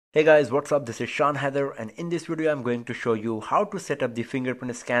Hey guys, what's up? This is Sean Heather, and in this video I'm going to show you how to set up the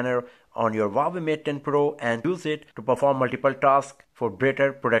fingerprint scanner on your Huawei Mate 10 Pro and use it to perform multiple tasks for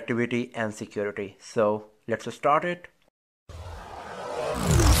greater productivity and security. So let's start it.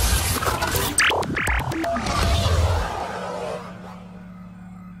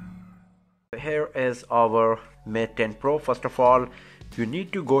 Here is our Mate 10 Pro. First of all, you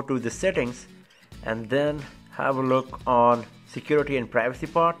need to go to the settings and then have a look on security and privacy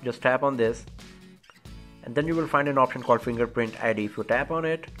part. Just tap on this and then you will find an option called fingerprint ID. If you tap on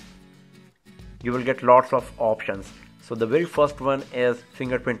it, you will get lots of options. So the very first one is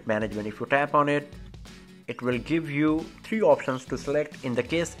fingerprint management. If you tap on it, it will give you three options to select in the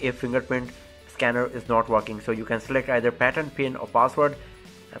case if fingerprint scanner is not working. So you can select either pattern, pin or password.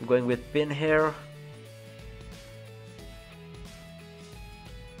 I'm going with pin here.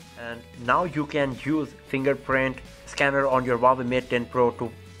 And now you can use fingerprint scanner on your Huawei Mate 10 Pro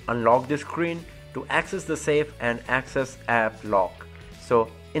to unlock the screen, to access the safe and access app lock.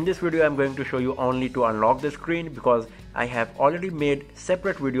 So in this video I'm going to show you only to unlock the screen, because I have already made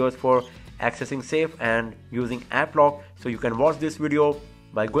separate videos for accessing safe and using app lock. So you can watch this video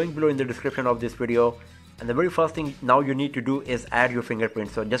by going below in the description of this video. And the very first thing now you need to do is add your fingerprint.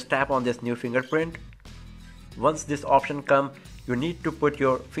 So just tap on this new fingerprint. Once this option comes, you need to put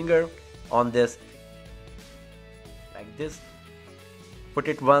your finger on this like this. Put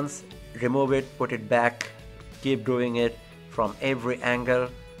it once, remove it, put it back, keep doing it from every angle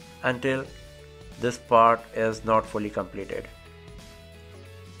until this part is not fully completed.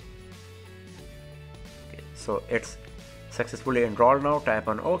 Okay, so it's successfully enrolled now. Tap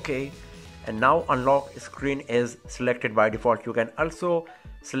on OK, and now unlock screen is selected by default. You can also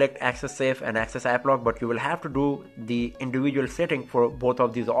select access safe and access app lock, but you will have to do the individual setting for both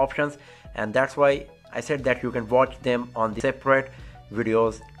of these options, and that's why I said that you can watch them on the separate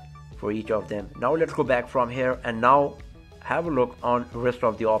videos for each of them. Now let's go back from here and now have a look on rest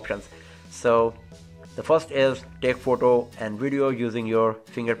of the options. So the first is take photo and video using your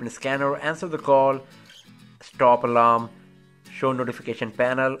fingerprint scanner, answer the call, stop alarm, show notification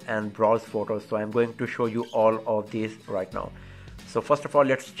panel and browse photos. So I'm going to show you all of these right now. So first of all,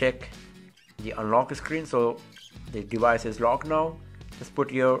 let's check the unlock screen. So the device is locked now. Just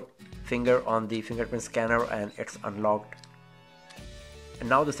put your finger on the fingerprint scanner and it's unlocked. And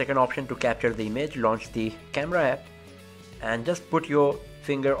now the second option, to capture the image, launch the camera app and just put your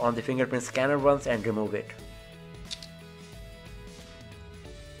finger on the fingerprint scanner once and remove it.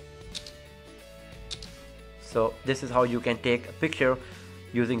 So this is how you can take a picture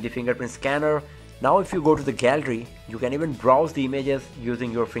using the fingerprint scanner. Now if you go to the gallery, you can even browse the images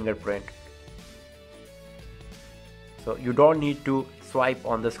using your fingerprint. So you don't need to swipe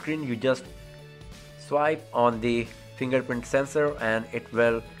on the screen, you just swipe on the fingerprint sensor and it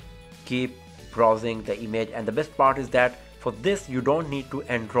will keep browsing the image. And the best part is that for this you don't need to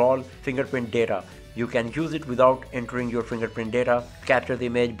enroll fingerprint data. You can use it without entering your fingerprint data, capture the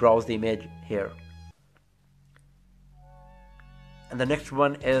image, browse the image here. And the next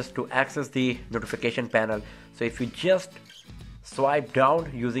one is to access the notification panel. So if you just swipe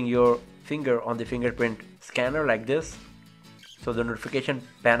down using your finger on the fingerprint scanner like this, so the notification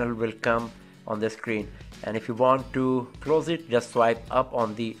panel will come on the screen. And if you want to close it, just swipe up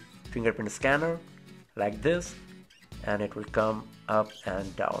on the fingerprint scanner like this and it will come up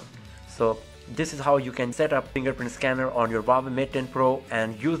and down. So this is how you can set up fingerprint scanner on your Huawei Mate 10 Pro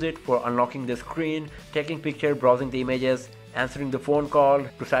and use it for unlocking the screen, taking picture, browsing the images, answering the phone call,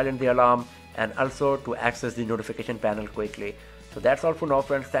 to silence the alarm, and also to access the notification panel quickly. So that's all for now,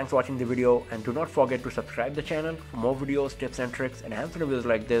 friends. Thanks for watching the video and do not forget to subscribe the channel for more videos, tips and tricks and hands-on reviews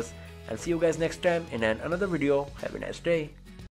like this. I'll see you guys next time in another video. Have a nice day.